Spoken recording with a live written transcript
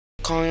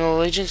Calling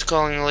all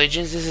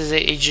agents, this is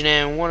Agent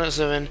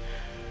M107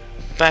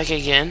 back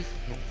again.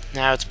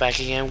 Now it's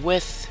back again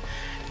with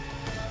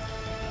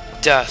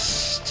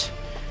Dust.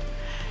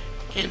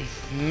 And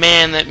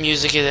man, that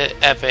music is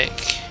epic.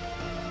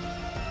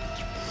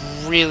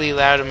 It's really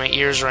loud in my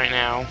ears right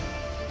now.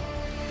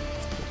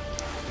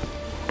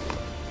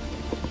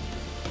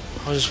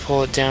 I'll just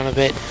pull it down a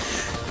bit.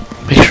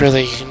 Make sure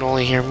that you can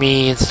only hear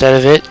me instead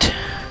of it.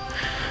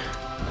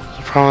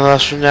 The problem with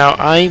us from now,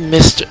 I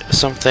missed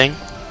something.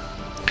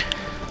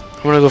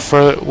 I'm gonna go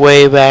further,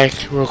 way back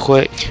real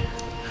quick.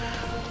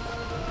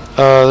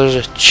 There's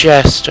a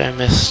chest I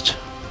missed.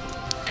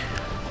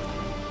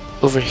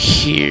 Over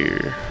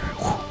here.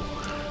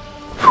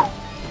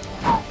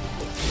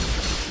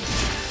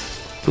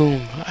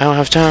 Boom. I don't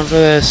have time for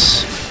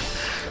this.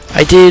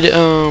 I did,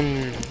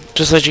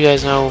 just to let you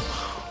guys know,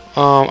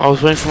 I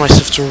was waiting for my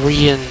stuff to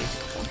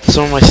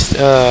some of my,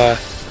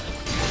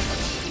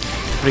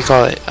 what do you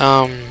call it?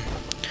 I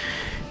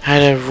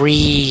had to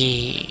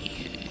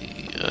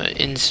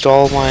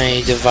install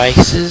my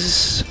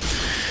devices.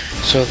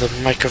 So the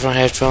microphone,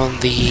 headphone,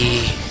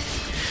 the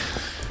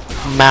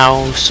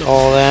mouse,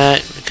 all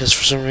that, because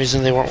for some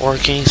reason they weren't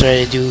working, so I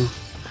had to do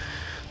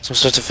some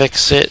stuff to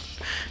fix it.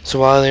 So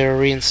while they were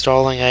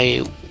reinstalling,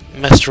 I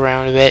messed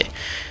around a bit,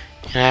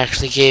 and I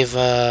actually gave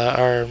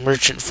our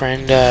merchant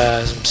friend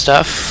some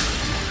stuff,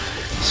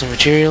 some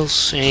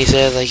materials, and he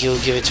said like he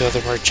would give it to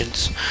other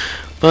merchants.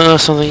 But not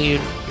something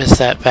you'd miss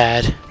that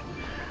bad.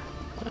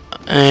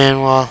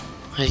 And well,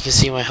 as you can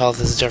see, my health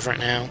is different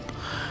now.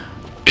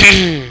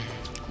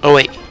 Oh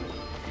wait.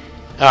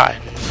 Ah,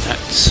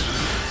 nuts.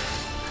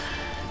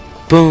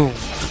 Boom.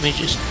 Let me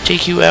just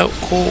take you out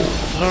cold.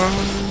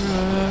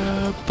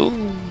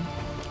 Boom.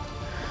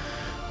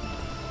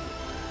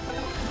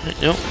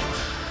 Nope.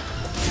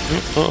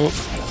 Nope. Uh-oh.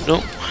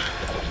 Nope.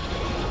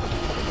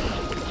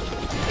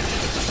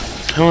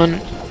 Come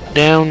on.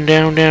 Down,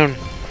 down, down.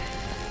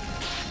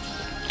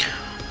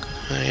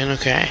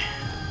 Okay.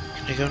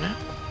 Can I go now?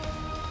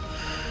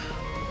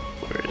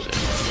 Where is it?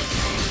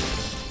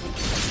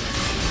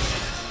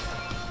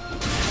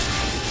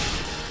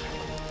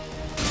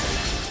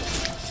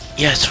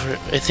 Yeah, it's over,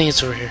 I think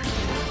it's over here.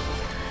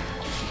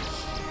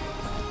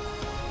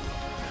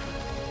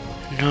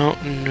 No,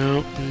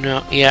 no,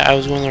 no. Yeah, I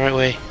was going the right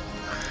way.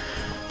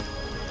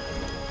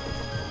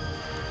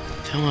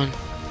 Come on.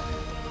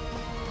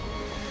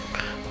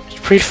 It's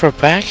pretty far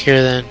back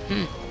here then.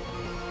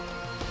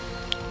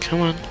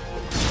 Come on.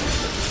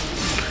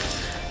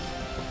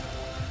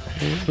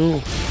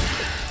 Ooh.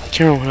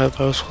 Camera went up.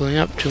 I was holding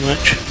up too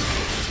much.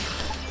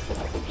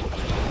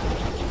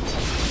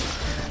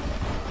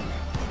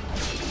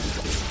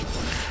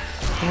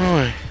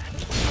 Alright.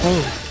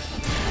 Oh.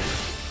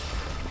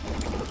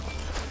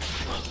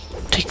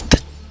 Take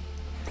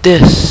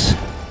this.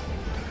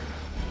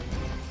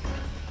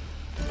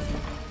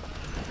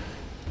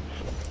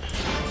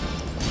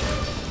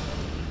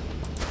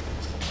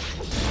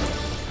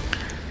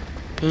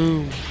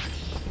 Boom.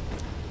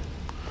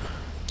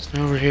 It's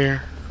over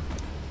here.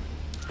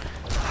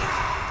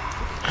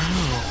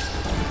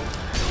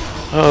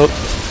 Oh.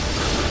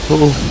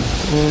 Oh.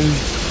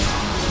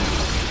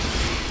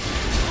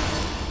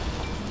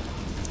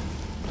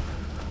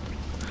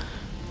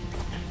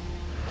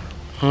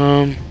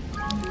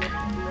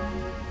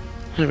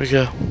 There we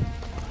go.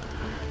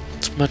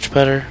 It's much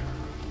better.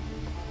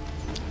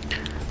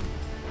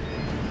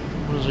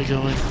 Where's it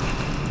going?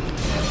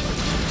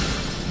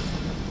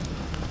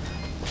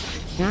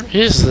 Where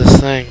is this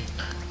thing?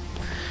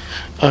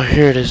 Oh,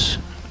 here it is.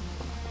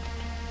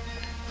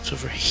 It's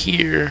over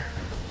here.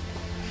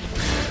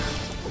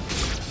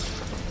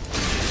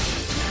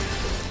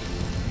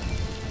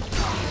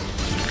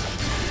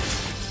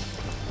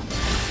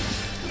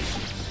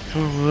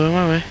 Come on, move out of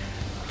my way.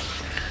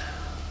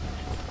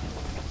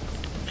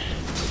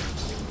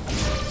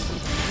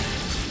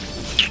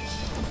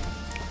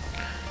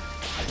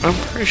 I'm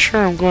pretty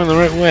sure I'm going the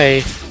right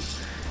way.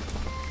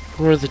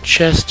 Where the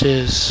chest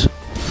is.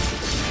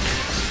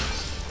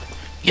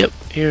 Yep,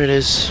 here it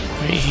is.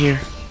 Right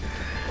here.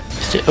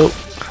 Oh.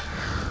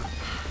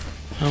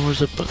 Oh, where's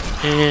the book?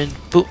 And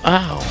boom.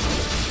 Ow.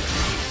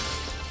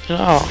 Get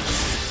off.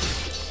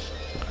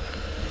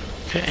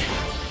 Okay.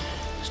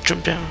 Let's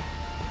jump down.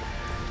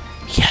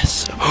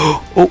 Yes.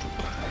 Oh.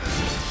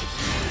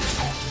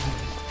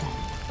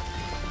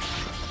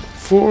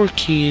 4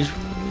 keys.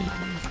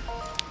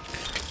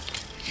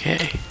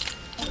 Okay.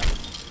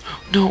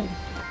 No.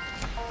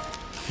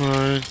 Come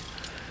on.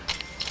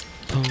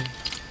 Boom.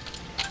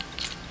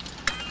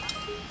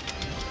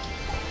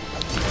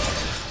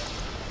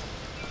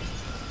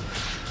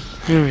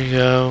 There we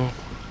go.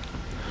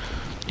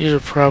 These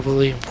are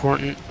probably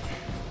important.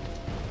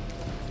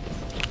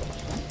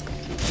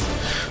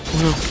 Oh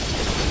no.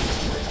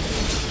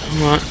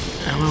 Come on.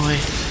 Out of my way.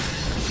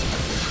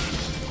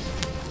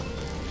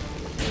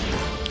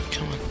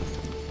 Come on.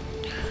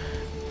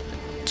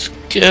 Let's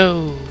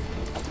go.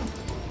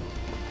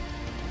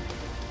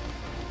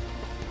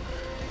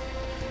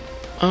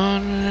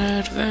 On an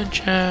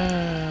adventure.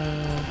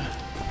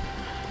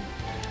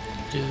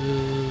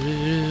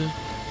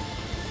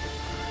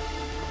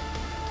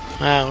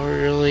 Wow,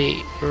 we're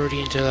really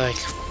already into like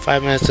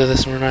 5 minutes of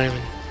this and we're not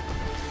even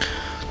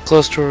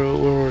close to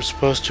where we're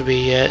supposed to be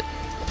yet.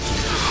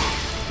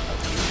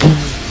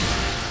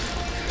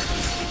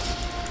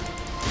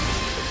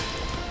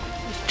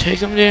 Take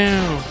him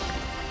down!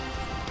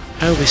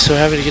 I would be so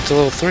happy to get to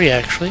level 3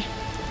 actually.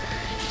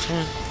 Come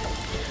on.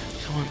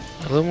 Come on.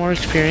 A little more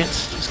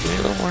experience. Just give me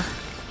a little more.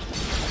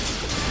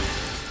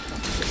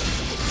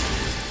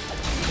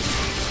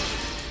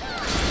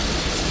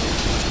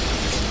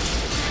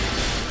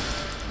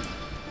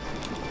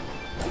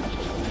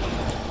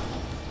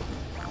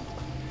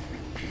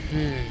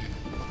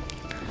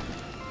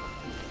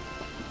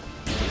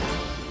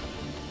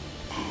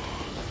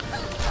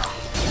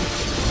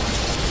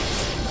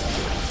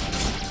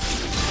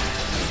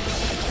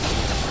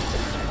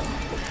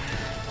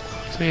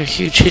 A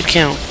huge hit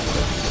count.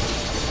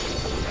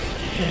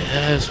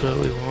 Yeah, that's what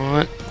we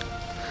want.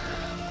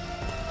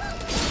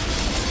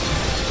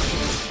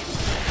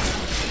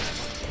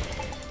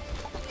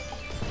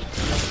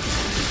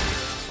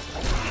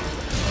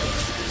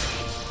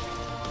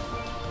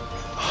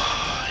 Oh,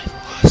 I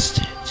lost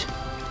it.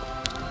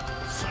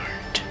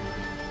 Fart.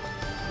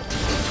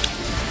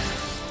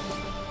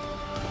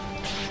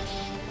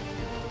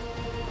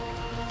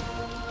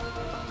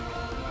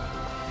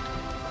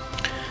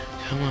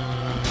 Come on.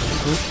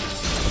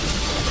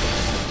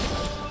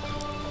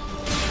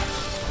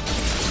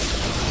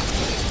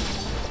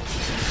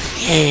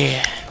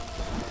 Yeah.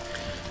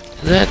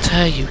 That's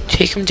how you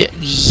take them down.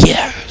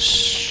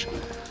 Yes.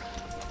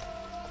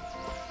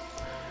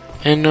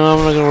 And no,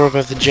 I'm not gonna worry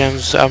about the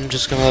gems. I'm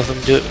just gonna let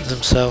them do it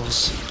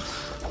themselves.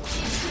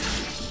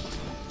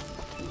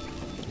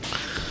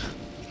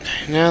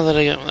 Now that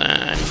I got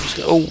that, I'm just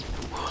gonna. Oh.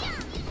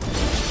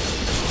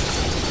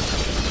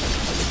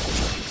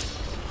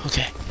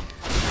 Okay.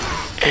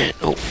 And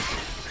oh.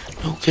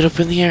 No, get up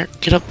in the air.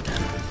 Get up.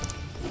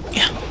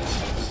 Yeah.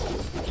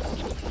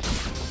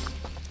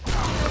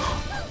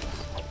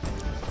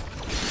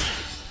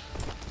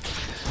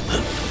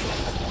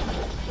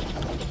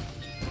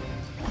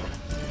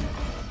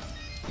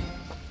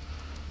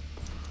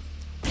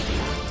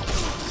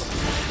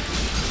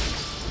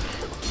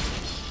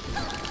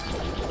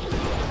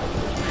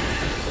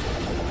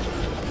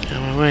 Out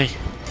of my way.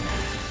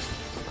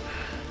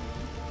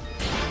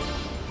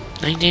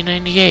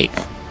 1998.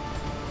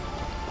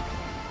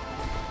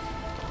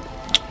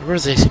 Where are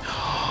they?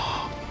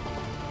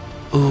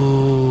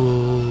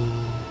 Ooh.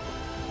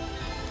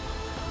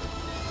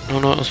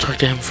 No, let's talk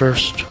to him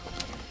first.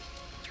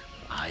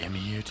 I am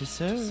here to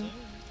serve.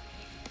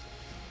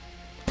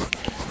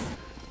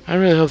 I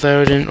really hope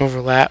that didn't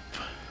overlap.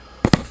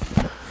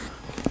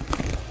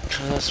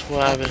 Cause that's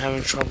what I've been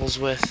having troubles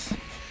with.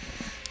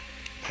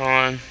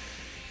 On.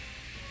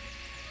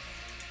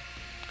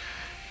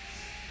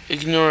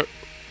 Ignore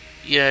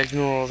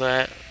all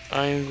that.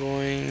 I'm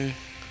going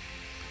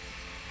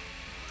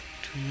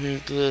to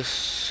make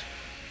this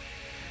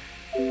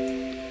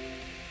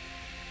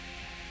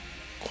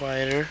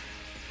quieter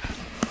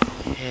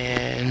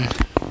and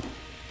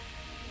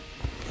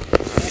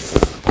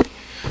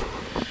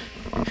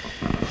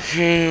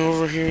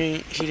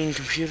overheating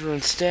computer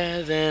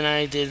instead. Then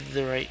I did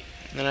the right.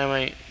 Then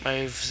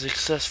I've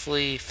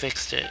successfully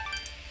fixed it.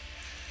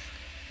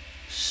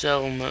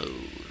 Sell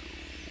mode.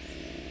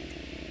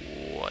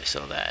 Oh, I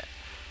saw that.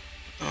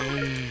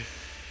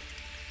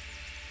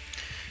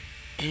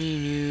 Any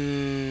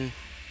new...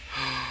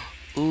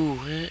 Ooh,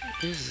 what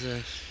is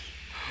this?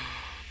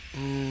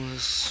 Ooh,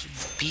 this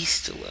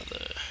beast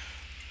leather.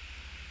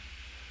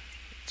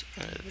 It's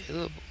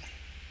unavailable.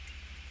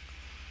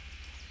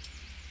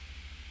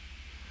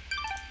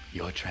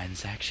 Your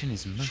transaction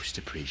is most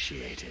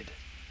appreciated.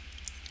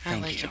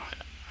 Thank you.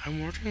 I'm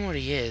wondering what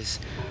he is.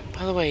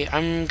 By the way,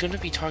 I'm gonna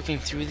be talking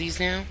through these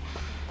now.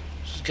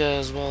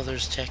 Because, well,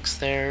 there's text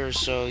there,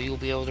 so you'll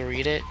be able to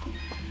read it.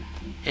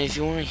 And if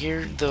you want to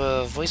hear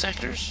the voice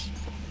actors,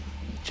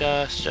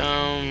 just,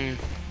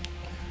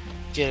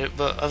 get it.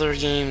 But other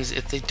games,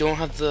 if they don't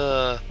have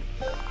the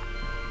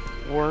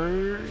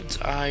words,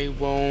 I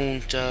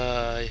won't,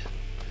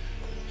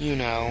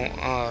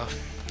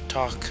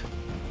 talk.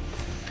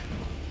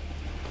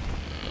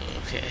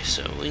 Okay,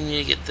 so we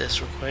need to get this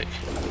real quick.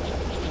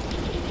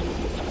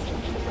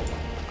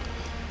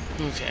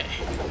 Okay.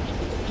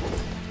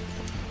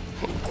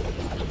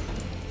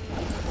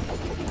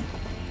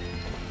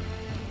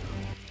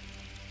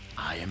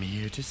 I am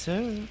here to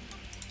serve.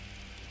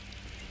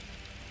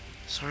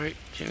 Sorry,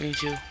 didn't mean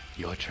to.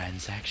 Your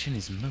transaction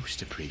is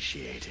most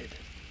appreciated.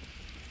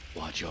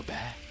 Watch your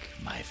back,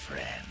 my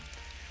friend.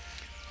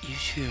 You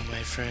too,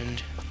 my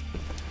friend.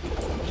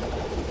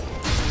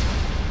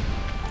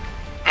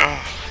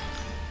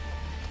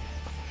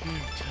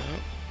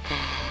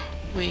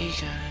 We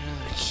got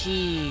another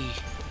key.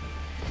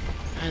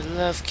 I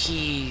love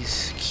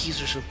keys.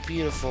 Keys are so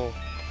beautiful.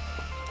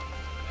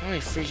 How many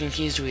freaking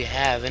keys do we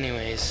have,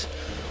 anyways?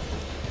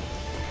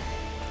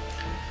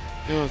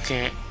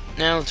 Okay,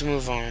 now let's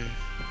move on.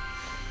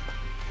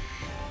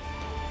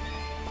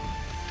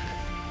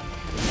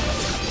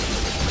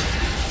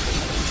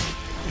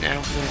 Now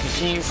we're going to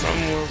continue from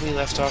where we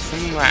left off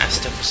from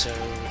last episode.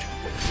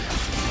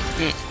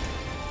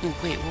 Ooh,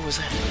 wait, what was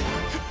that?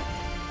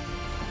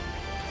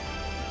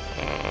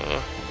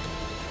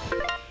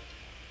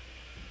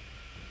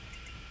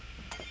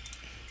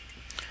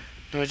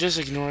 No, just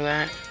ignore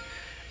that.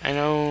 I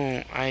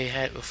know I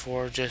had it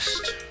before,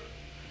 just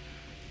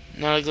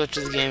not a glitch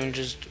of the game,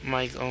 just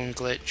my own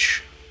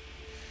glitch.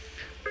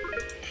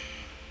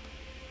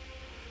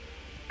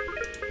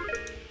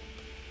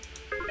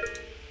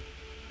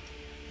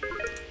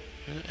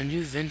 A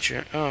new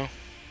venture. Oh.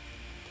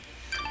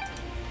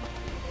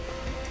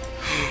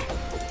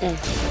 Oh.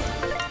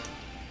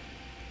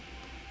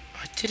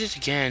 I did it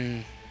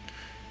again.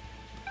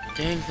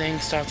 Dang thing,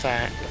 stop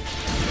that.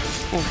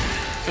 Oh.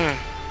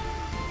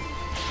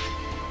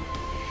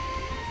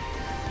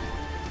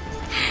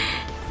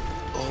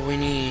 Oh, we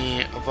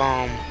need a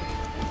bomb.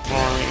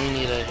 Or we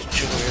need a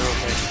sugar real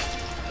quick.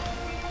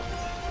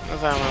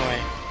 Move out of my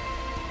way.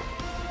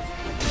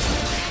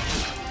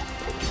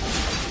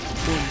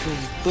 Boom,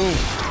 boom, boom.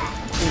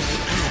 Boom,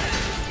 boom.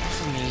 Off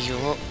of me, you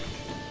look.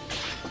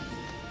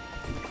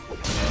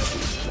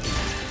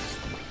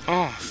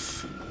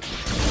 Off.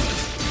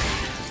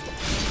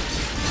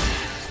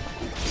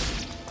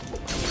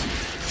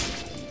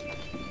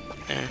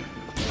 There.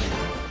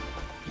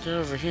 Get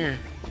over here.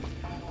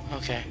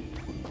 Okay.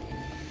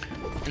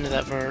 Into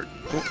that bird.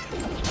 Oh.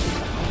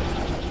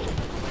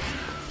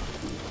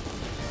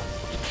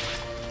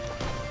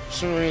 For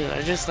some reason,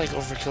 I just like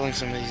overkilling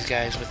some of these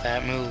guys with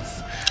that move.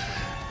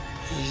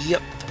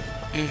 Yep.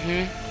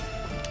 Here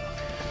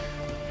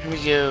we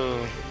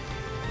go.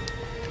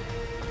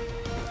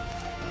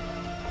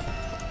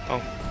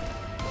 Oh.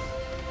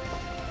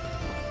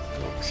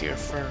 Go up here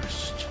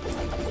first.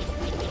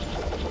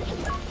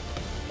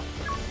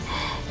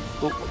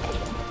 Oh.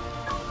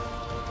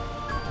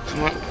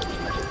 Come on.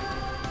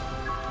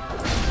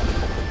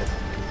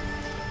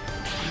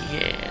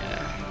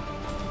 Yeah.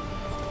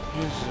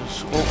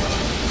 Oh.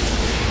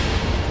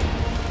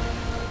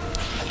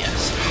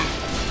 Yes.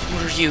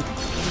 What are you?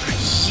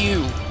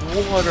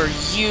 What are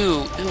you?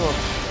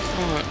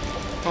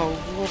 Oh,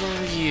 what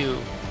are you?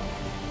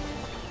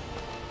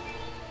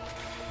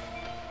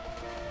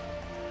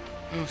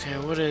 Okay,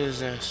 what is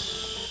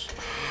this?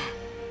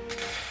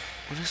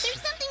 What is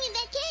There's something in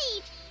that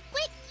cage!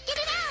 Quick, get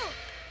it out!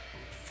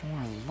 4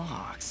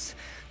 locks.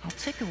 I'll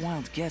take a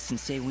wild guess and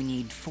say we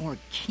need 4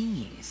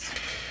 keys.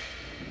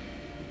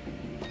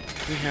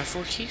 We have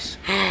 4 keys?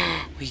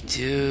 We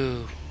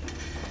do.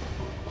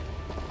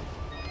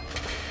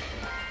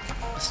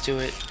 Let's do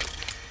it.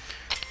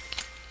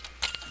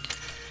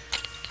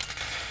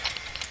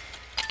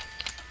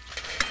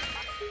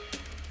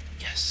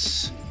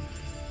 Yes.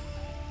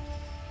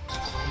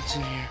 What's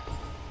in here?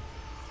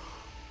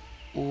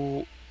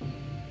 Ooh,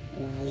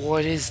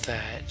 what is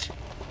that?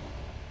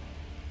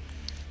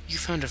 You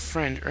found a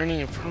friend,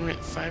 earning a permanent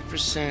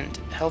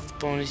 5% health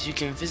bonus. You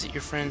can visit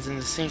your friends in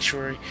the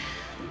sanctuary,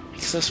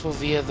 accessible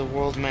via the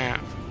world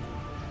map.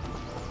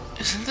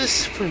 Isn't this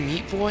Super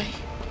Meat Boy?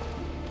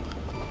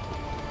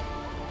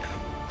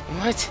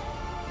 What?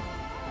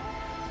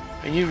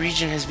 A new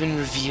region has been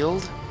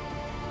revealed?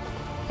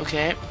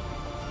 Okay.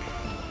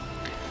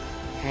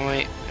 Oh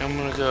wait, I'm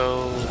gonna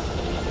go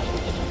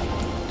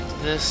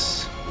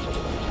this.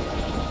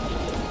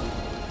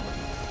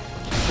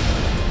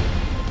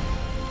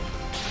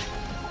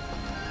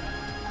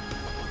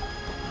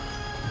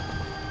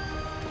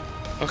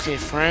 Okay,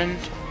 friend.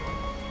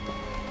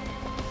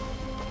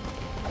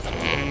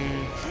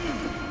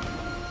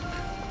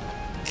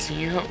 Can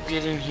you help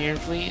get in here,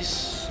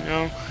 please?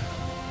 No?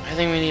 I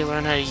think we need to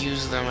learn how to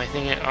use them. I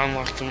think I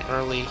unlocked them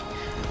early.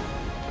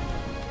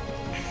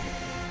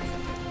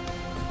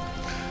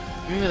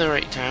 Maybe the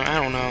right time. I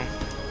don't know.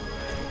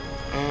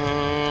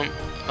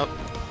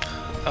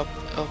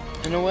 Up,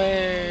 and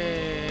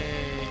away.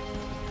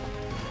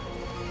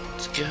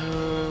 Let's go.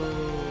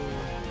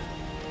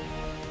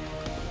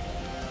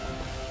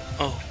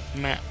 Oh,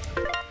 map.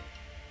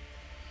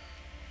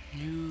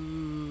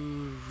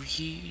 New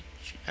region.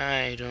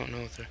 I don't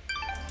know what they're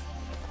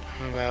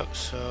talking about,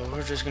 so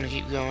we're just gonna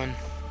keep going.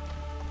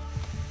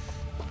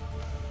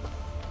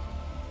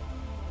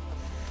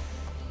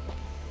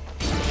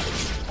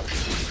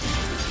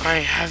 I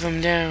have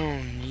him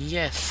down.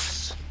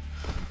 Yes.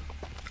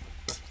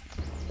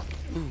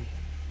 Ooh.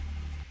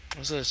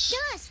 What's this?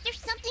 Dust, there's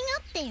something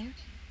up there.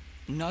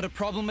 Not a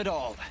problem at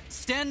all.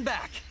 Stand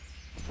back.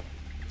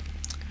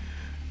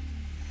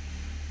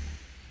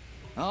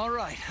 All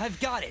right, I've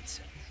got it.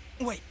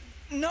 Wait,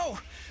 no.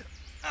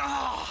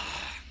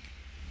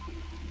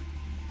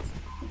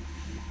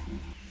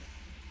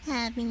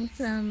 Having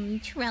some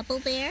trouble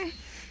there?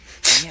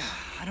 Yeah,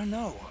 I don't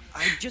know.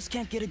 I just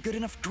can't get a good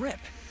enough grip.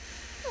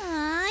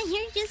 Aw,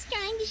 you're just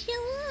trying to show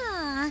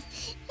off.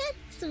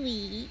 That's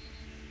sweet.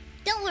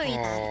 Don't worry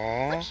about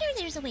it. I'm sure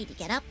there's a way to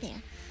get up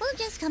there. We'll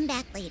just come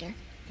back later.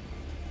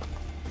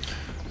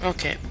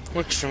 Okay,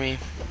 works for me.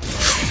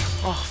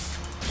 Oh,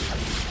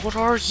 what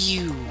are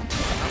you?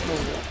 I don't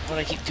know what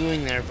I keep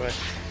doing there, but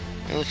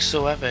it looks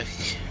so epic.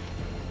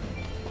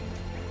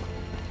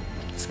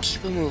 It's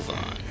keep a move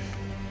on.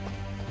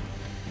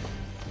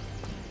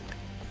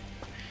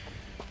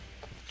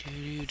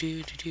 Do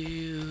do do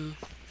do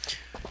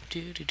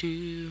do do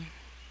do.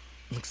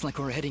 Looks like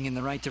we're heading in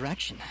the right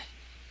direction.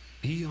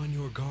 Be on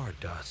your guard,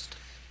 Dust.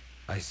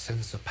 I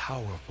sense a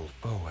powerful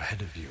foe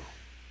ahead of you.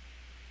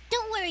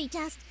 Don't worry,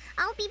 Dust.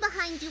 I'll be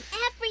behind you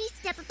every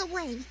step of the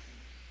way.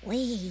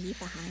 Way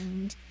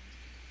behind.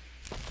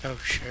 Oh,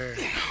 sure.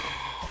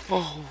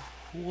 Oh,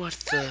 what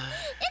the...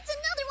 It's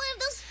another one of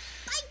those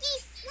spiky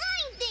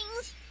slime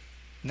things!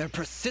 They're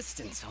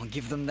persistent, I'll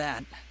give them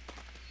that.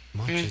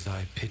 Much as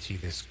I pity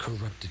this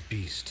corrupted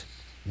beast,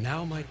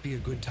 now might be a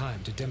good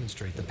time to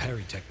demonstrate the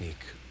parry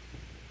technique.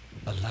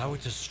 Allow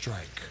it to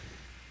strike.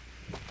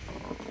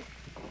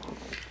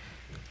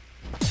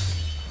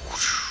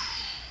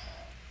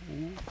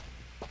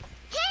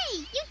 Hey,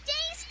 you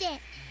dazed it!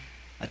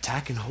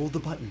 Attack and hold the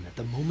button at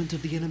the moment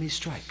of the enemy's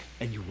strike,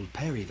 and you will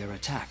parry their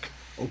attack,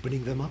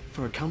 opening them up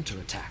for a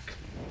counterattack.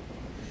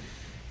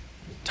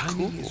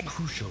 Timing is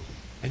crucial,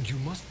 and you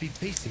must be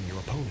facing your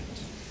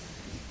opponent.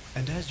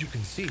 And as you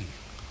can see,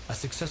 a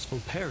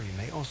successful parry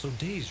may also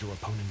daze your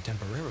opponent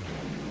temporarily.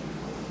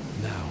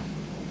 Now,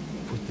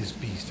 put this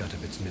beast out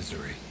of its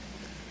misery.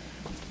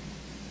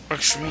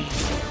 Works for me.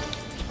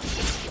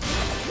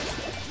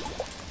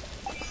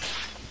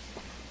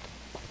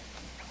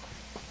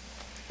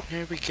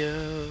 Here we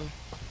go.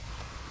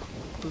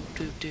 Boop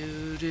doop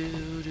doo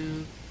doo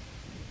doo.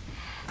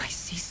 I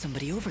see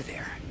somebody over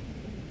there.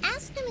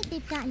 Ask them if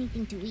they've got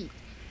anything to eat.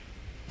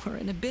 We're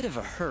in a bit of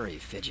a hurry,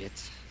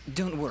 Fidget.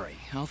 Don't worry,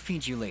 I'll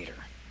feed you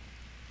later.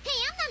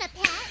 Hey, I'm not a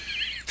pet!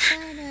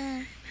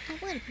 But, I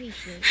would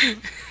appreciate it.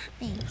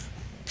 Thanks.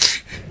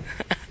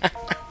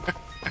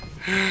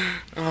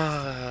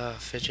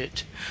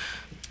 Fidget.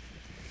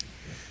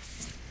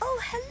 Oh,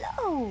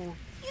 hello!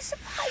 You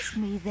surprised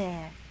me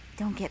there.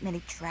 Don't get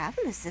many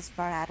travelers this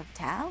far out of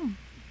town.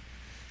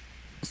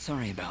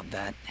 Sorry about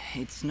that.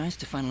 It's nice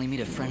to finally meet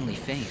a friendly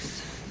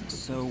face.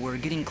 So we're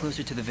getting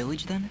closer to the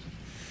village then?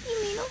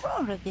 You mean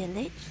Aurora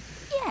Village?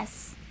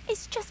 Yes,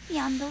 it's just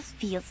beyond those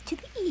fields to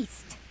the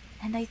east.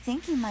 And I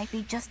think you might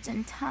be just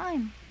in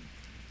time.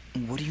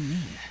 What do you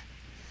mean?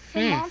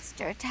 The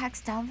monster attacks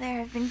down there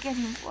have been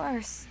getting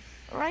worse.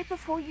 Right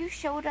before you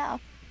showed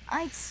up,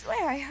 I'd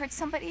swear I heard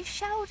somebody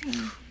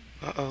shouting.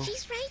 Uh-oh.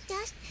 She's right,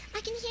 Dust.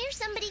 I can hear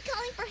somebody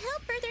calling for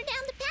help further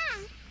down the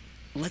path.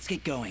 Let's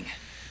get going.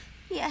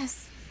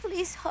 Yes,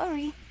 please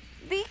hurry.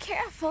 Be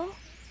careful.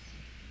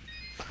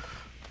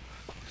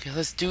 Okay,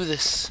 let's do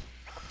this.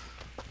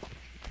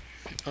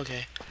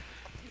 Okay.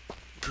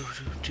 Boo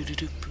doo doo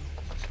doo boo.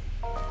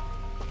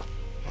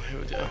 Oh, here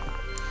we go.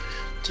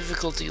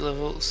 Difficulty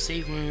level.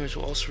 Save moments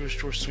will also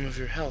restore some of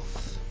your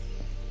health.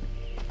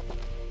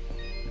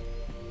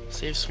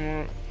 Save some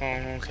more.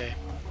 Oh, okay.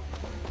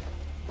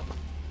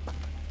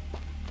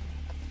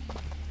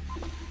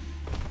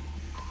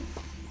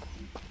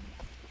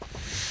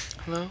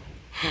 Hello?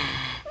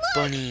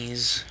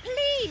 Bunnies.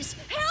 Please,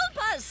 help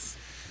us!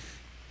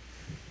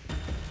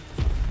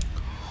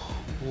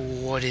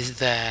 What is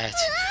that?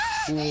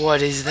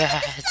 What is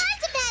that?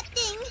 Size of that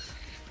thing!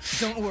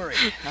 Don't worry,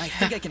 I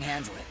think I can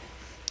handle it.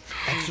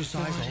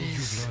 Exercise all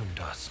you've learned,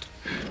 Dust.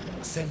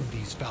 Send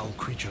these foul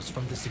creatures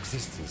from this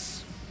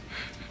existence.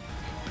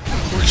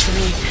 Works for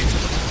me.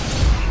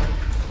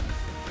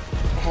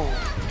 Oh.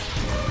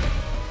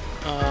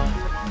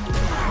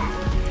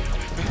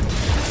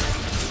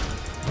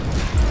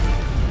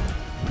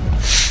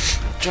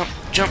 Jump,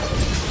 jump.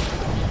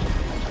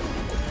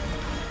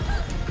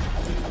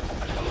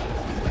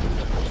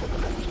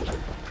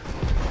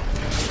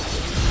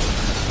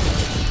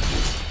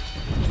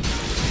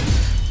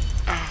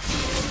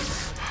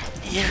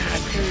 Yeah, I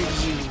parried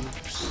you,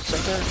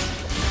 sucker.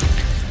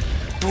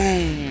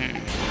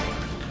 Boom.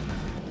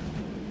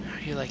 How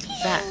do you like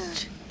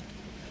that?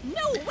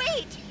 No,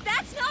 wait!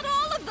 That's not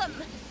all of them!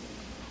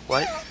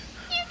 What?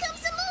 Here comes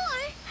some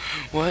more!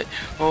 What?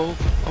 Oh,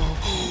 oh.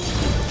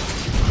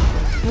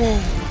 Whoa.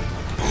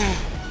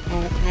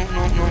 Oh,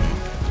 no.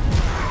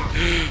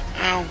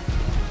 Ow.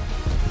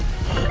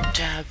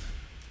 Tab.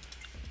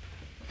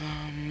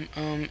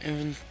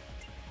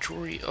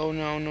 Inventory. Oh,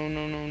 no.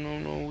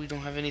 We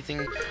don't have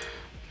anything.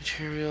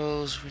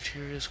 Materials,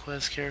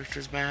 quest,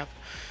 characters, map.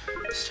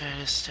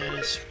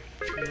 Status.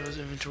 Materials,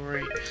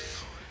 inventory.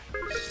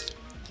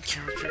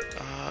 Character,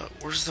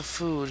 where's the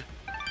food?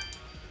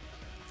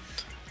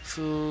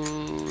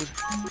 Food.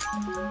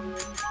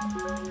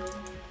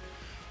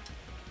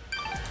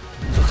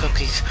 The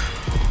cupcakes.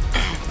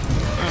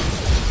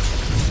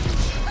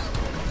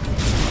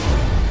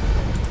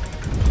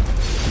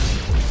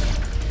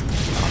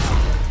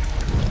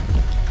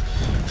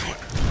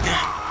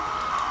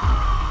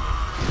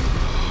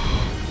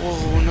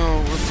 Whoa, no,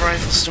 with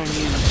rifle stone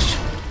used.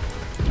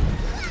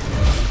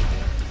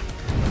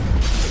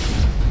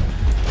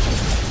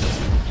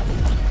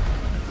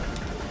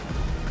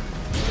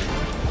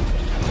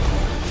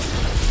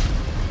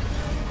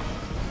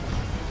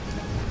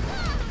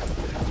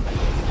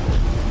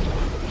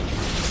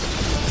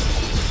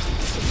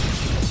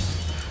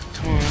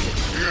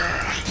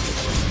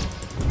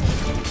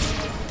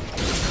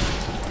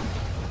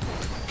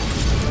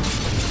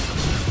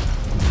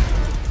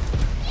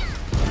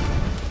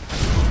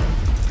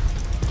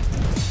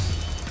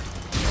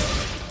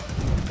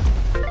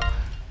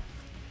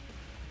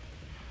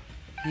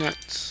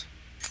 Nuts.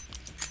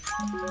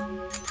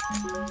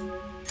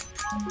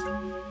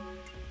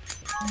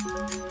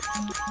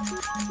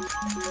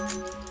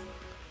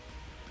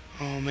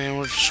 Oh man,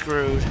 we're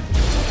screwed.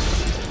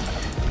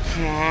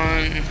 Come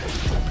on.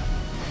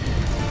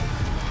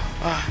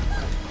 Ah.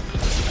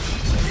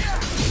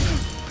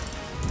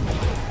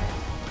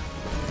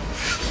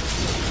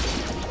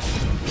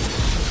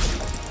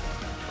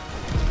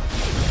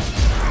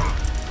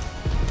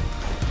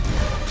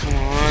 Come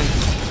on.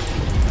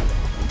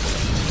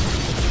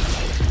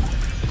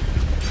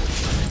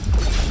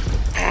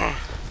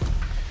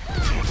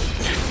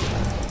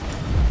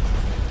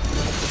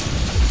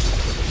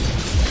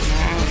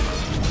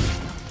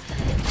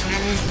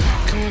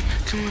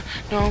 Come on,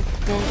 no,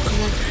 come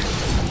on.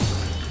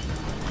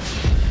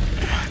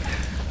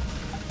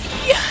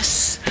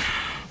 Yes!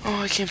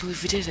 Oh, I can't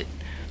believe we did it.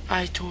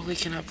 I totally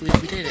cannot believe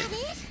we did it.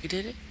 We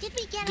did it? Did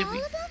we get Did all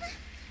we? of them?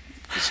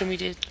 So we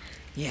did.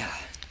 Yeah,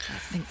 I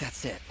think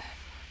that's it.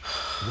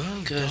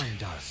 Well Good. done,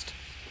 Dust.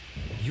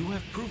 You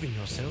have proven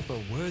yourself a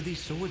worthy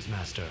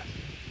swordsmaster,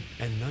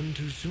 and none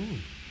too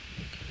soon.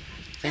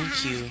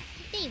 Thank you.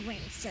 They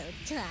weren't so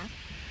tough.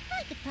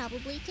 I could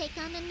probably take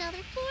on another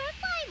 4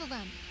 or 5 of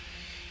them.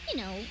 You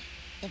know,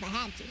 if I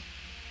had to.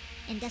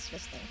 And Dust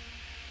was there.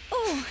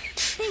 Oh,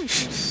 thank you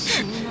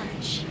so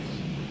much.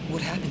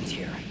 What happened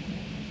here?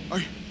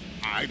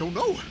 I don't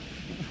know.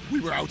 We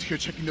were out here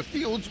checking the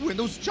fields when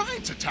those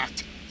giants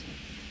attacked.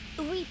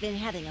 We've been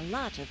having a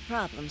lot of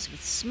problems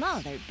with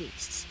smaller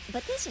beasts,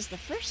 but this is the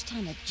first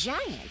time a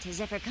giant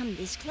has ever come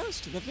this close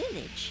to the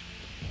village.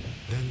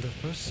 Then the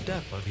first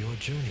step of your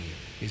journey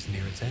is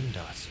near its end,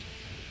 Dust.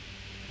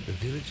 The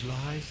village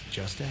lies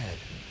just ahead.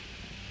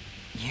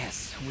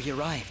 Yes, we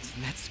arrived.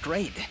 That's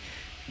great.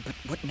 But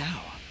what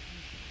now?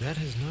 That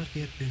has not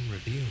yet been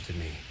revealed to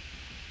me.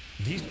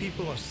 These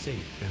people are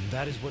safe, and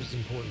that is what is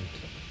important.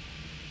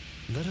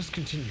 Let us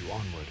continue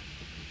onward.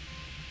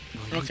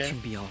 Will Okay. you two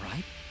be all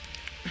right?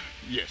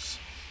 Yes,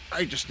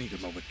 I just need a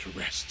moment to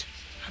rest.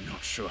 I'm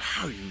not sure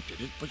how you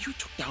did it, but you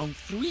took down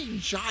 3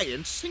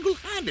 giants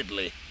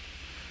single-handedly.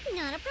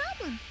 Not a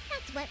problem.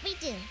 That's what we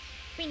do.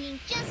 Bringing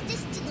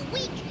justice to the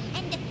weak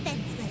and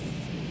defenseless.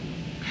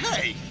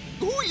 Hey,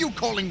 who are you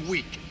calling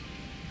weak?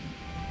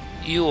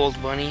 You, old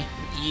bunny.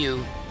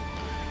 You.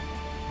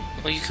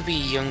 Well, you could be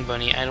a young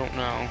bunny. I don't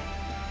know.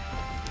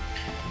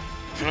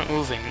 I'm not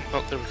moving.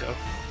 Oh, there we go.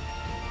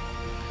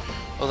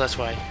 Oh, that's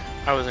why.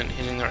 I wasn't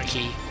hitting the right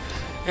key.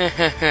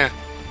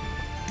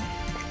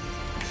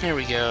 Here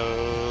we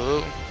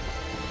go.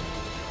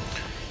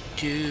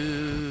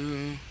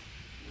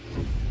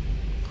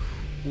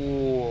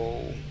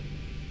 Whoa.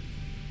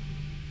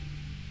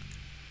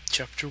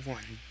 Chapter 1,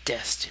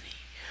 Destiny.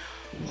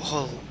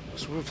 Oh,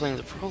 so we're playing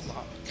the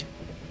prologue.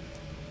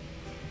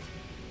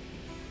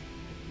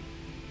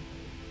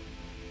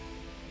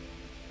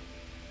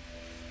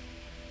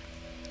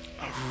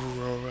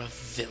 Aurora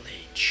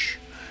Village.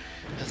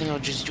 I think I'll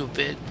just do a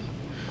bit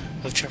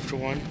of Chapter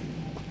 1.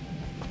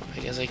 I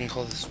guess I can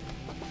call this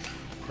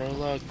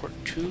Prologue Part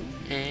 2,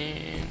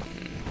 and...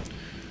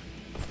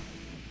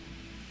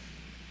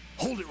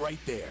 Hold it right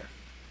there.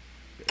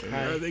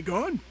 Hi. Are they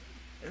gone?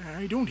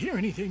 I don't hear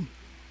anything.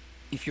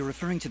 If you're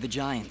referring to the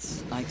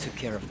giants, I took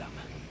care of them.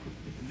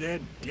 They're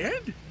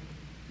dead?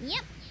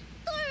 Yep.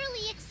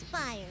 Thoroughly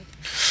expired.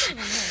 They were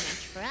no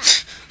match for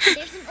us.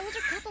 There's an older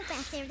couple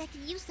back there that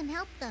could use some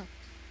help, though.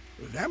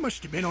 That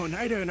must have been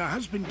Oneida and her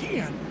husband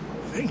Dion.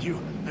 Thank you.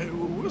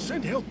 We'll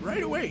send help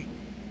right away.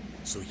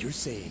 So you're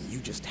saying you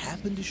just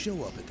happened to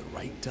show up at the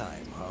right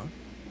time, huh?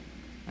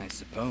 I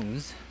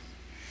suppose.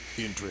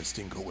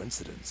 Interesting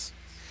coincidence.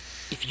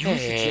 If you're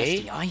Hey.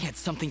 suggesting I had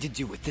something to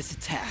do with this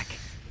attack...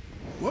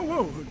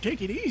 Whoa,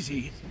 take it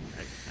easy.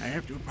 I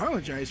have to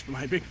apologize for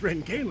my big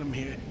friend Caleb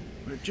here.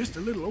 We're just a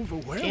little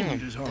overwhelmed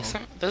Damn, is all.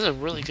 that's a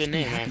really good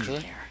name, happening actually.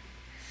 there?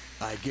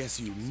 I guess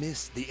you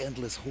missed the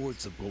endless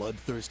hordes of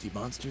bloodthirsty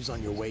monsters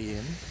on your way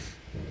in?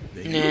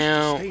 They used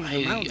No, to stay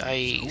in the mountains, I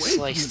away from the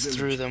sliced village.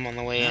 through them on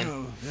the way in.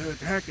 Now they're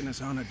attacking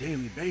us on a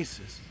daily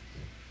basis.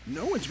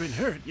 No one's been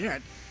hurt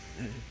yet.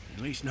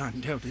 At least not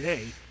until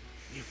today.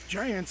 If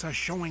giants are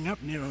showing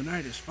up near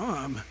Oneida's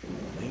farm,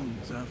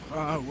 things are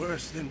far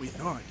worse than we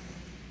thought.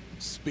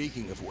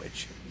 Speaking of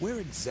which, where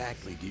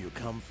exactly do you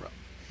come from?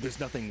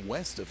 There's nothing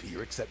west of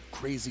here except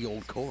crazy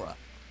old Cora.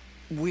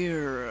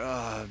 We're,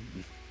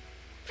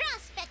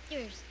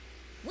 Prospectors!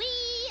 We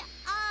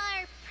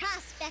are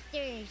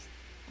prospectors!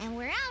 And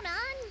we're out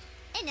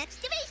on an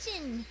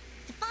excavation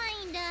to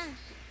find,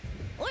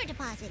 ore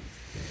deposits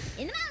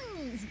in the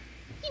mountains.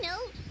 You know,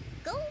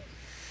 gold,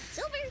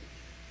 silver,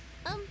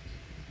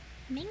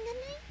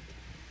 manganite?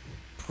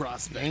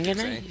 Prospectors,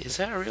 Manganite? eh? Is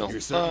that a real, You're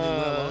certainly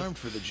well armed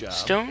for the job.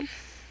 stone?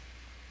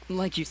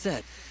 like you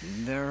said,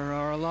 there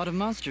are a lot of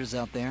monsters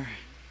out there.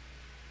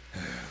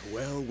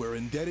 Well, we're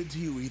indebted to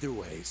you either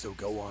way, so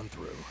go on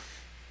through.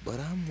 But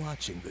I'm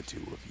watching the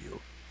two of you.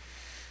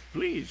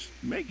 Please,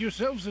 make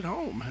yourselves at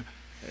home.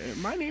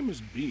 My name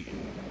is B.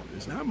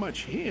 There's not much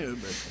here,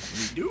 but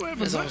we do have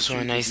That's a also a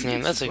bunch nice if you name.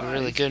 need That's a really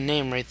supplies. good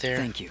name right there.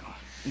 Thank you.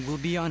 We'll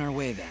be on our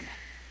way then.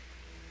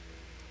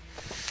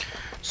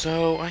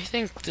 So, I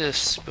think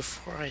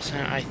before I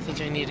sign, I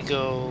think I need to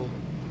go...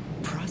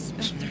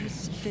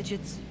 Prospectors,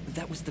 Fidgets?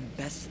 That was the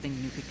best thing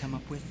you could come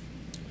up with?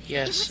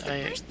 Yes, It was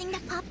the first thing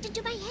that popped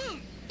into my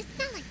head. It's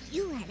not like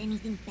you had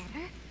anything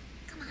better.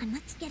 Come on,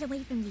 let's get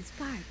away from these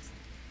guards.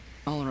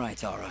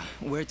 Alright, Ara.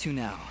 Where to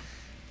now?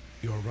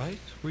 You're right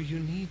where you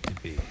need to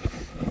be.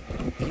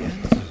 The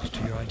answers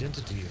to your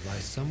identity lie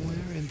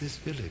somewhere in this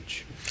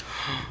village.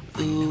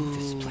 I know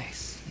this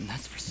place,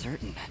 that's for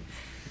certain.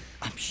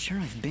 I'm sure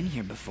I've been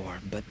here before,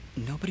 but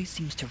nobody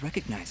seems to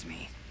recognize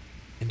me.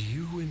 And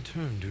you, in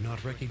turn, do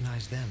not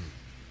recognize them.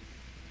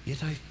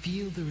 Yet I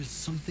feel there is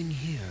something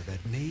here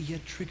that may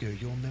yet trigger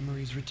your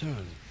memory's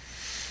return.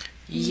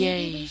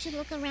 Maybe we should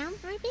look around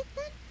for a bit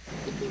then?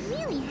 If you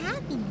really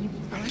have been here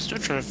before, I'm still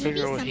trying to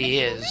figure out what he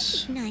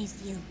is.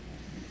 Recognize you.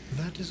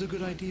 That is a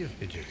good idea,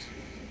 Fidget.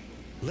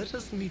 Let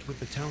us meet with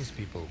the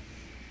townspeople.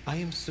 I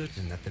am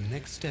certain that the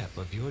next step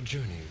of your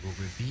journey will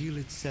reveal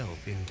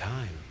itself in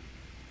time.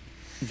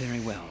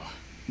 Very well,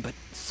 but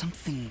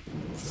something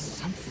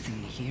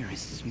here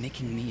is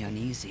making me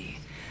uneasy.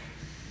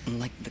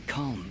 Like the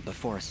calm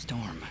before a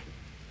storm.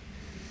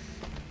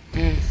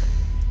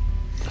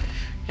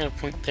 Got a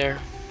point there.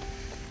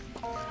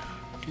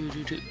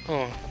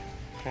 Oh,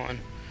 hold on.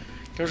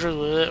 Those are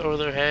lit over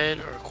their head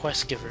are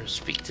quest givers.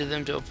 Speak to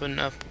them to open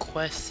up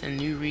quests in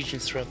new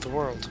regions throughout the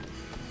world.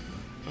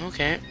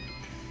 Okay.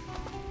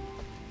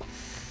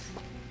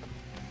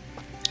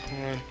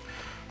 Hold on.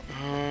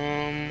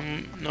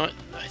 No,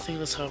 I think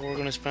that's how we're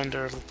gonna spend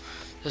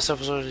this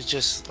episode, is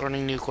just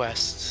learning new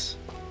quests.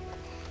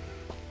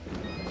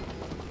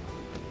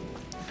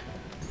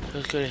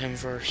 Let's go to him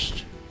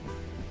first.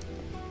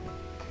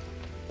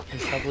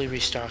 And probably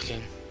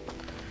restocking.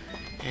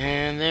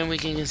 And then we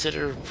can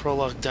consider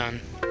Prologue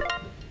done.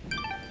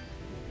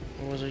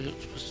 What was I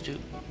supposed to do?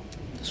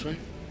 This one?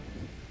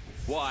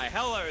 Why,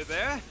 hello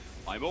there.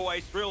 I'm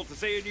always thrilled to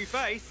see a new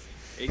face,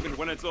 even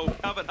when it's all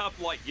covered up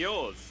like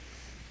yours.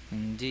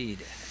 Indeed.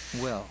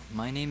 Well,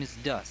 my name is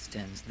Dust,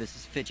 and this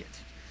is Fidget.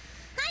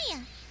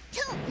 Hiya!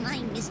 Don't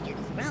mind Mr.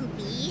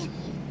 Grumpy.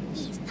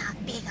 He's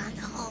not big on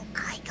the whole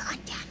eye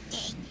contact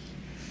thing.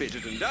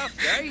 Fidget and Dust,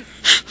 eh?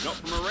 Not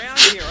from around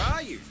here,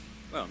 are you?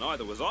 Well,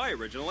 neither was I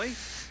originally.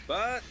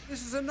 But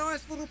this is a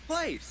nice little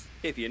place,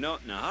 if you're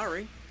not in a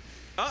hurry.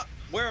 Ah,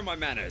 where are my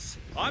manners?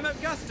 I'm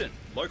Augustin,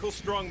 local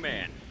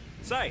strongman.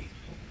 Say,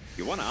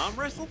 you want to arm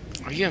wrestle?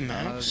 Are you a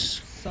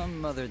mouse?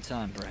 Some other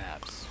time,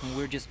 perhaps.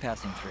 We're just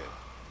passing through.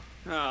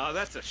 Oh,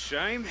 that's a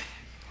shame.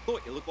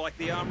 Thought you looked like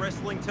the arm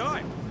wrestling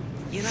type.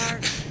 You know,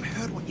 I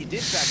heard what you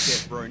did back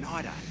there for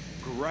Oneida.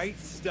 Great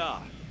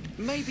stuff.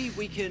 Maybe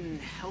we can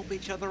help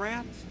each other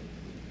out?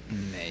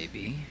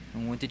 Maybe.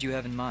 What did you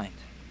have in mind?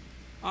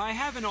 I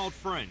have an old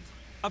friend,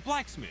 a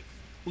blacksmith.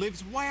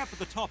 Lives way up at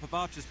the top of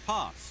Archer's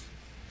Pass.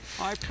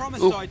 I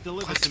promised I'd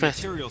deliver some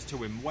materials to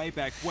him way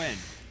back when,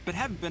 but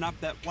haven't been up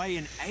that way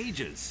in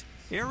ages.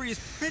 Area's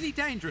pretty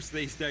dangerous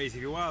these days,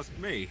 if you ask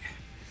me.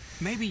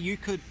 Maybe you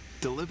could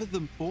deliver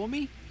them for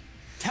me?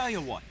 Tell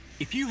you what,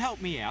 if you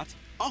help me out,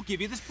 I'll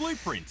give you this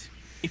blueprint.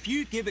 If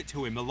you give it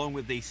to him along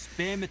with these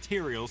spare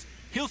materials,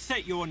 he'll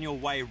set you on your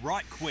way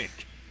right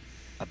quick.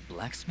 A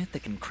blacksmith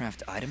that can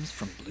craft items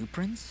from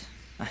blueprints?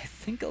 I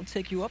think I'll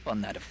take you up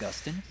on that,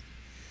 Augustin.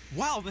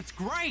 Wow, that's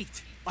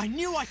great! I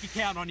knew I could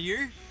count on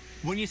you.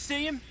 When you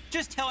see him,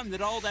 just tell him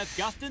that old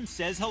Augustin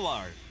says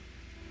hello.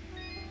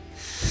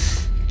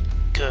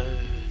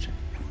 Good.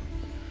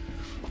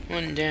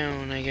 One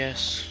down, I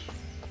guess.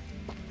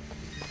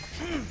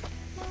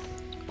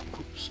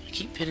 Oops, I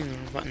keep hitting the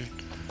wrong button.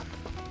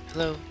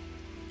 Hello?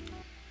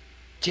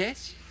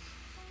 Yes?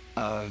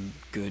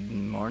 Good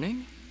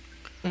morning?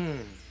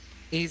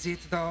 Is it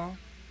though?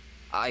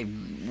 I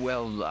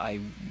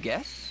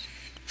guess?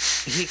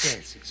 He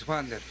guesses.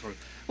 Wonderful.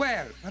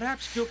 Well,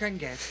 perhaps you can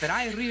guess that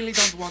I really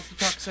don't want to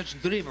talk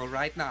such drivel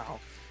right now.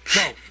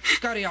 So,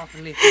 scurry off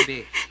and leave me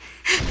be.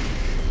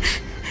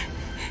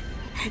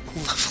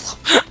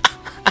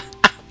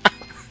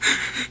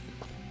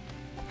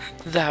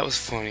 That was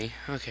funny.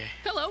 Okay.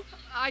 Hello.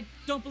 I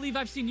don't believe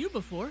I've seen you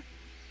before.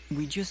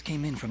 We just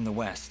came in from the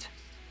west.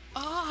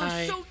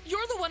 Ah, so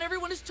you're the one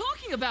everyone is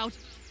talking about.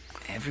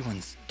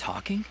 Everyone's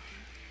talking?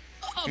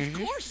 Of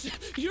course.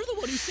 You're the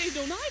one who saved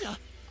Oneida.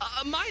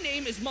 My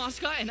name is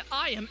Mosca, and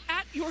I am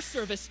at your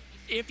service.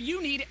 If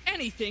you need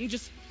anything,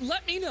 just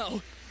let me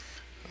know.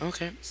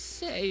 Okay.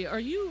 Say, are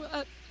you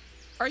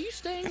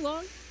staying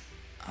long?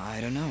 I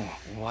don't know.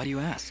 Why do you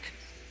ask?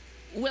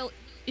 Well,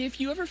 if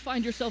you ever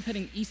find yourself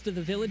heading east of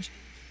the village,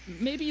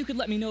 maybe you could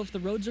let me know if the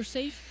roads are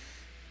safe?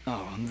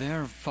 Oh,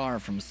 they're far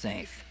from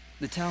safe.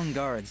 The town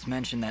guards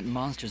mentioned that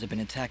monsters have been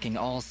attacking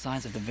all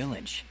sides of the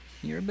village.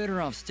 You're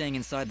better off staying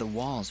inside the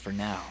walls for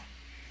now.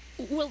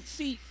 Well,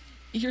 see,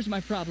 here's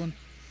my problem.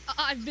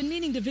 I've been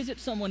meaning to visit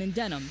someone in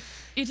Denham.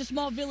 It's a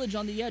small village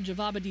on the edge of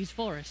Abadi's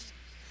forest.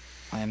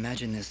 I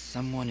imagine this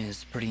someone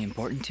is pretty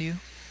important to you?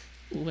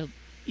 Well,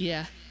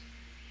 yeah.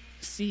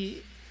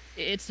 See,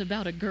 it's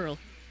about a girl.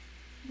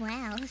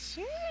 Well,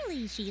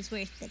 surely she's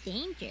worth the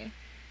danger.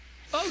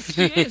 Oh,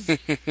 she is.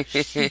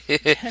 She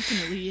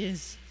definitely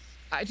is.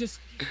 I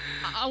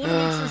want to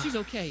make sure she's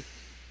okay.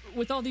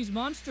 With all these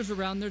monsters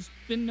around, there's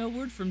been no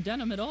word from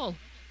Denim at all.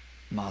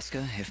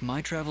 Mosca, if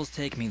my travels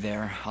take me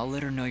there, I'll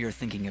let her know you're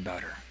thinking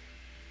about her.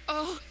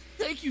 Oh,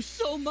 thank you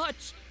so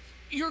much.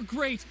 You're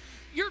great.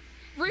 You're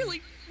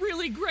really,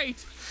 really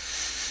great.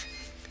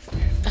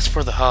 That's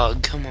for the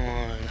hug. Come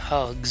on,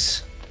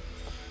 hugs.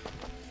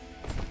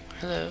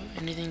 Hello,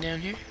 anything down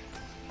here?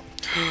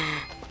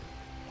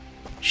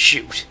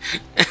 Shoot.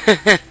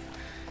 I'm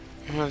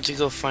gonna have to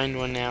go find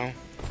one now.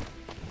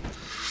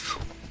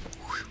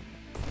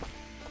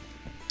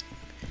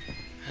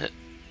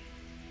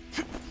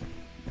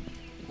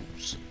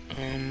 Oops.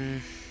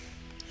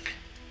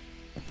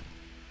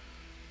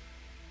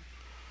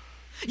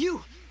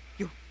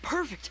 You're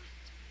perfect.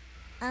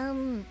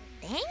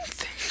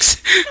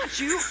 Thanks? Not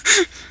you.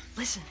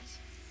 Listen,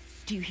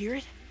 do you hear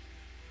it?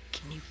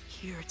 Can you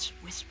hear its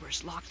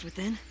whispers locked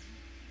within?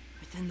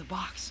 Within the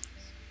box.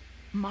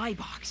 My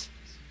box.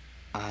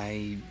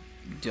 I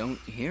don't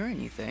hear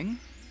anything.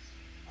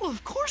 Well,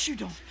 of course you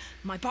don't.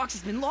 My box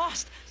has been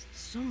lost.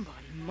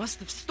 Somebody must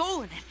have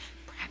stolen it.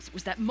 Perhaps it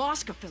was that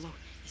Mosca fellow.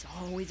 He's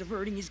always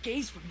averting his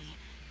gaze from me.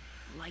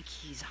 Like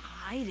he's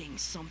hiding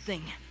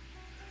something.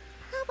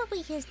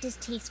 Probably his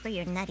distaste for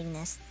your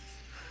nuttiness.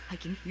 I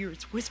can hear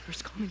its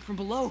whispers coming from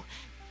below.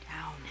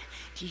 Down,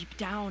 deep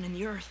down in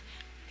the earth.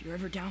 If you're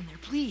ever down there,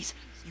 please,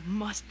 you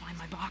must find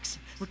my box.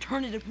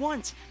 Return it at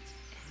once.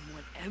 And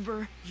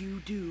whatever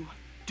you do,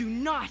 do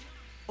not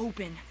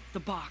open the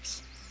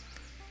box.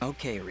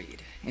 Okay,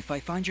 Reed. If I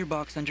find your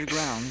box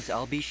underground,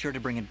 I'll be sure to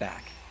bring it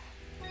back.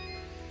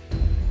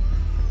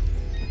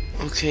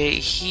 Okay,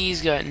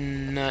 he's got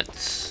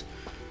nuttiness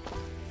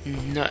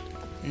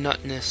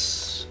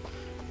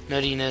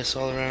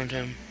all around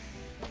him.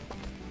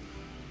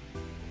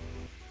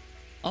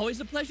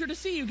 Always a pleasure to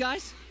see you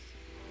guys.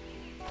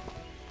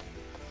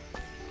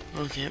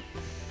 Okay.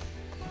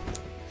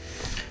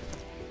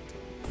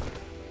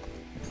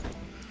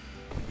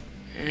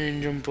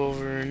 And jump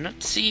over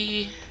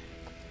Nutsy.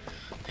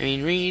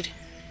 Reed.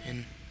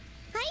 And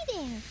Hi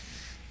there.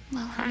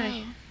 Well,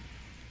 hi.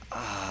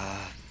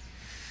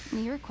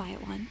 You're a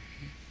quiet one.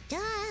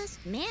 Dust,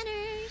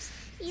 manners.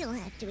 You'll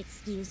have to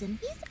excuse him.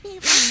 He's a bit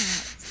of a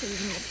nut,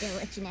 saving the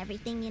village and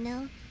everything, you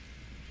know.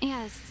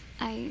 Yes,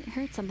 I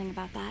heard something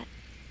about that.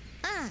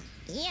 Ah,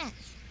 yes.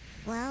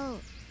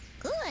 Well,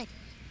 good.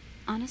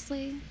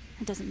 Honestly,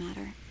 it doesn't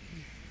matter.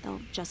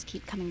 They'll just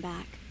keep coming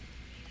back.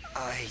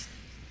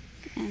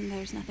 And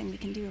there's nothing we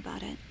can do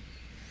about it.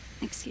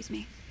 Excuse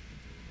me.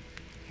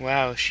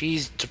 Wow,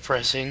 she's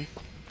depressing.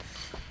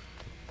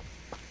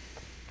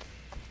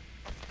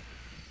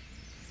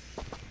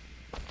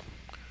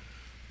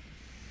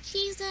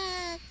 She's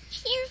a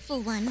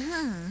cheerful one,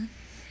 huh?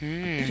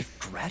 A bit of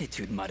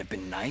gratitude might have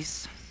been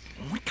nice.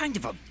 What kind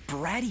of a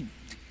bratty...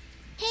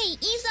 Hey,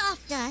 ease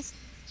off, Dust.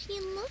 She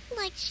looked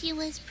like she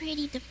was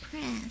pretty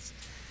depressed.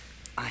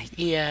 I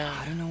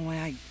Yeah. don't know why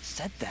I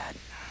said that.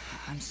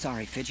 I'm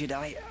sorry, Fidget.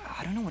 I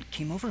don't know what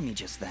came over me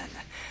just then.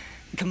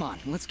 Come on,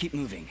 let's keep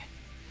moving.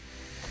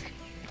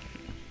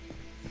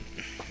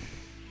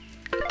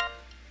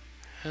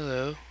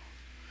 Hello.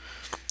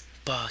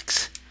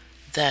 Box.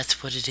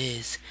 That's what it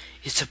is.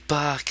 It's a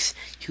box.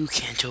 You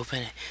can't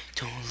open it.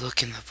 Don't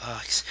look in the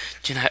box.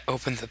 Do not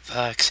open the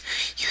box.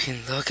 You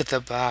can look at the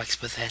box,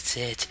 but that's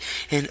it.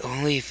 And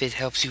only if it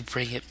helps you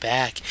bring it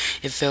back.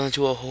 It fell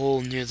into a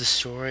hole near the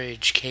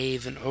storage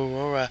cave in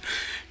Aurora.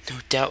 No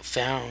doubt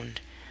found.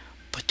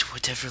 But to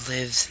whatever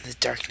lives in the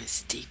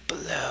darkness deep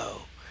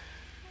below.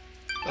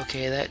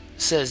 Okay, that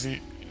says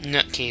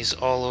nutcase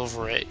all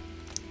over it.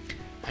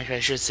 Actually,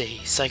 I should say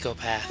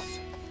psychopath.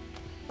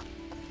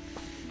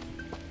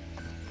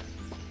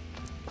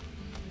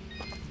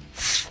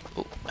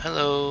 Oh,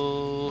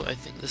 hello. I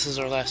think this is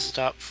our last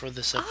stop for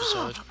this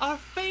episode. Ah, our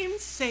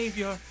famed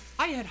savior.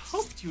 I had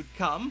hoped you'd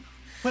come.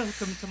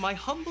 Welcome to my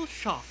humble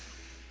shop.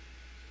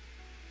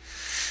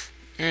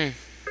 Now,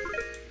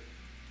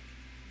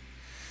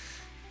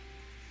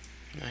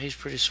 he's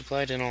pretty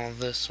supplied in all of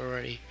this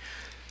already.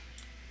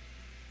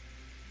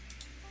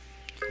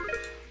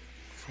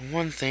 For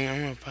one thing,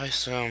 I'm gonna buy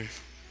some.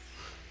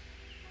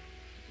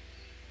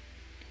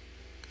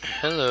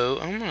 Hello,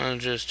 I'm gonna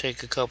just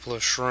take a couple of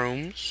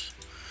mushrooms.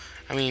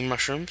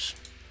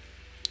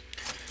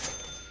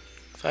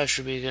 That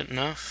should be good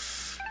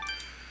enough.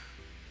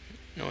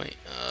 No, wait,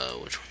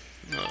 which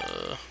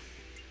one?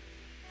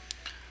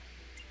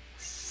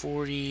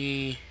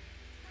 40.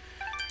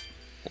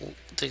 We'll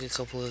take a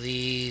couple of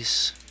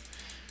these.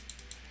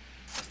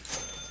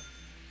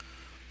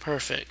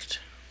 Perfect.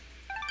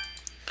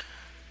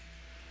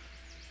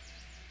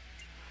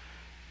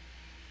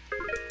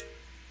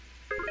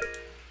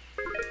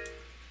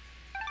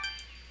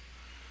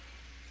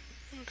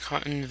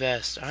 Cotton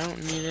vest. I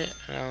don't need it,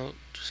 and I'll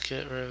just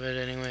get rid of it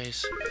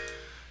anyways.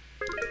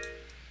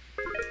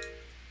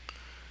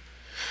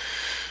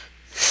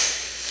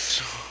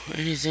 So,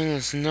 anything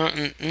that's not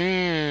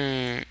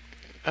in...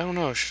 I don't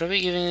know. Should I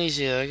be giving these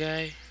to the other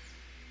guy?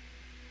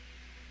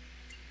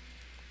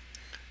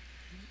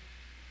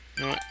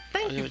 No, I'll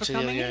Thank give you it for to the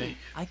other coming guy. in.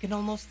 I can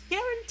almost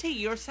guarantee to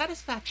your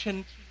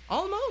satisfaction.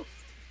 Almost.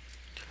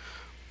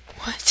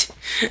 What?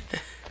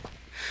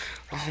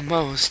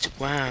 Almost.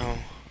 Wow.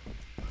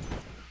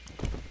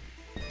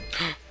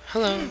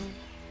 Hello.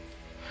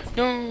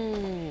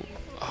 No.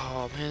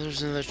 Oh man,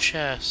 there's another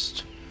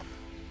chest.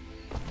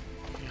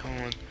 Okay,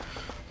 hold on.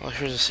 Oh,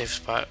 here's a safe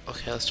spot.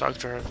 Okay, let's talk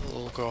to our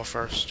little girl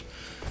first.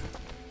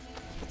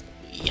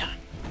 Yeah.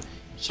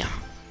 Yeah.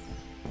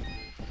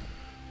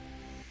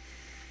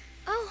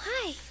 Oh,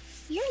 hi.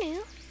 You're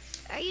new.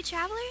 Are you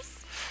travelers?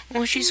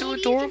 Oh, she's so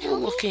adorable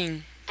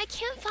looking. I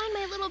can't find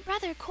my little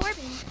brother,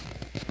 Corbin.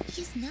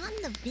 He's not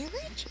in the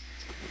village?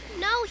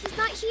 No, he's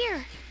not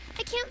here.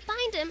 I can't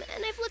find him,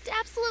 and I've looked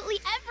absolutely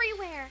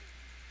everywhere.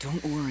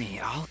 Don't worry,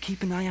 I'll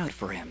keep an eye out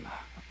for him.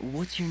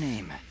 What's your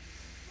name?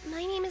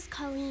 My name is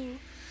Colleen.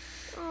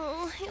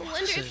 Oh, I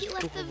wonder if he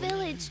left the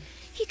village.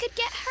 He could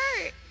get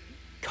hurt.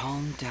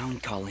 Calm down,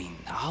 Colleen.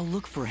 I'll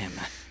look for him.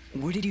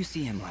 Where did you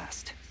see him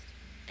last?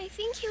 I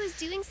think he was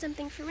doing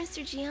something for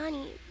Mr.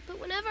 Gianni, but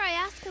whenever I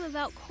ask him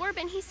about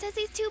Corbin, he says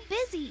he's too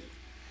busy.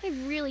 I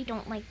really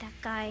don't like that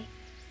guy.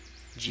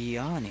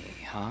 Gianni,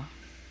 huh?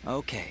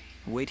 Okay,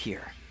 wait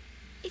here.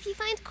 If you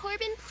find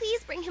Corbin,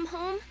 please bring him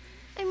home.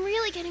 I'm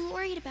really getting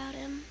worried about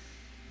him.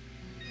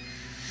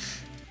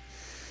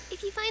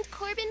 If you find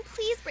Corbin,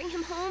 please bring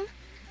him home.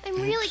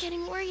 I'm really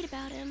getting worried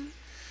about him.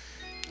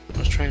 I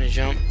was trying to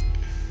jump.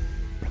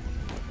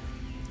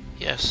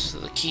 Yes,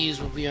 the keys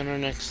will be on our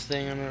next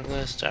thing on our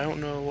list. I don't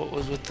know what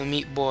was with the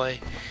meat boy,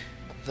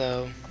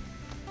 though.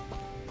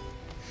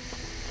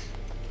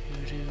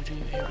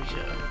 Here we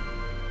go.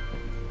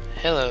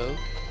 Hello.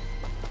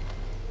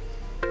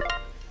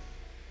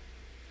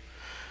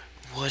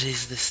 What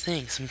is this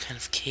thing? Some kind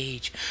of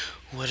cage.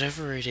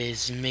 Whatever it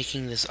is,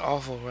 making this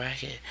awful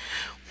racket.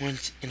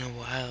 Once in a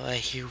while I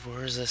hear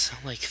words that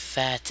sound like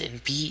fat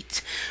and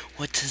beat.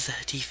 What does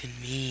that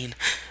even mean?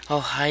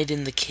 I'll hide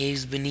in the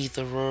caves beneath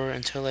the roar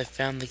until I've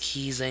found the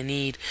keys I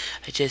need.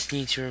 I just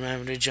need to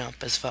remember to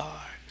jump as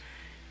far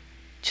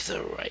to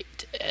the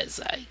right as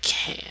I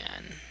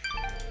can.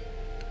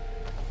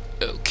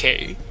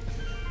 Okay.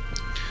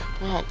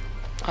 Well,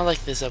 I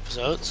like this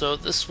episode, so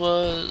this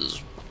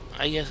was,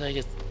 I guess I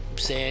could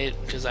say it,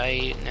 because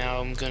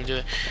I'm going to do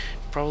it,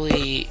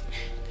 probably,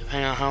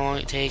 depending on how long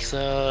it takes,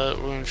 we're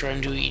going to try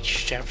and do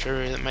each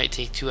chapter. That might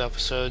take 2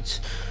 episodes,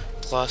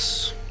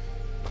 plus,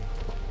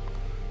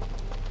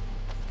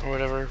 or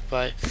whatever,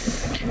 but,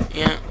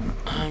 yeah,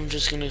 I'm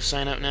just going to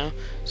sign out now.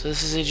 So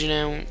this is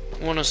Agent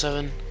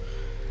 107,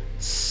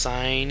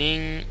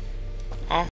 signing